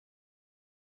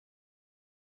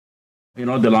You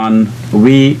know, Delon,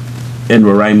 we in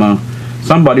Roraima,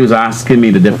 somebody was asking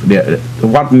me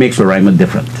what makes Roraima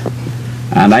different,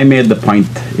 and I made the point.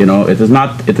 You know, it is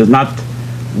not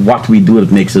what we do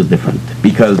that makes us different,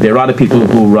 because there are other people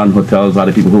who run hotels,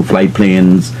 other people who fly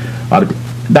planes,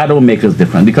 that don't make us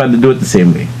different because they do it the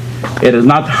same way. It is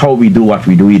not how we do what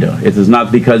we do either. It is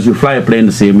not because you fly a plane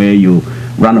the same way, you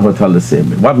run a hotel the same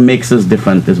way. What makes us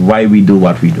different is why we do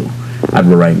what we do at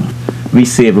Roraima. We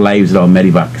save lives with our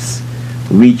medivacs.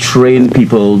 We train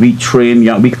people, we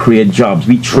create jobs,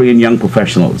 we train young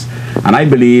professionals. And I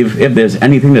believe if there's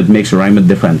anything that makes Roraima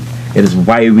different, it is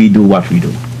why we do what we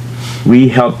do. We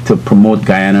help to promote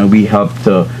Guyana, we help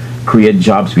to create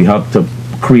jobs, we help to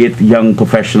create young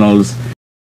professionals.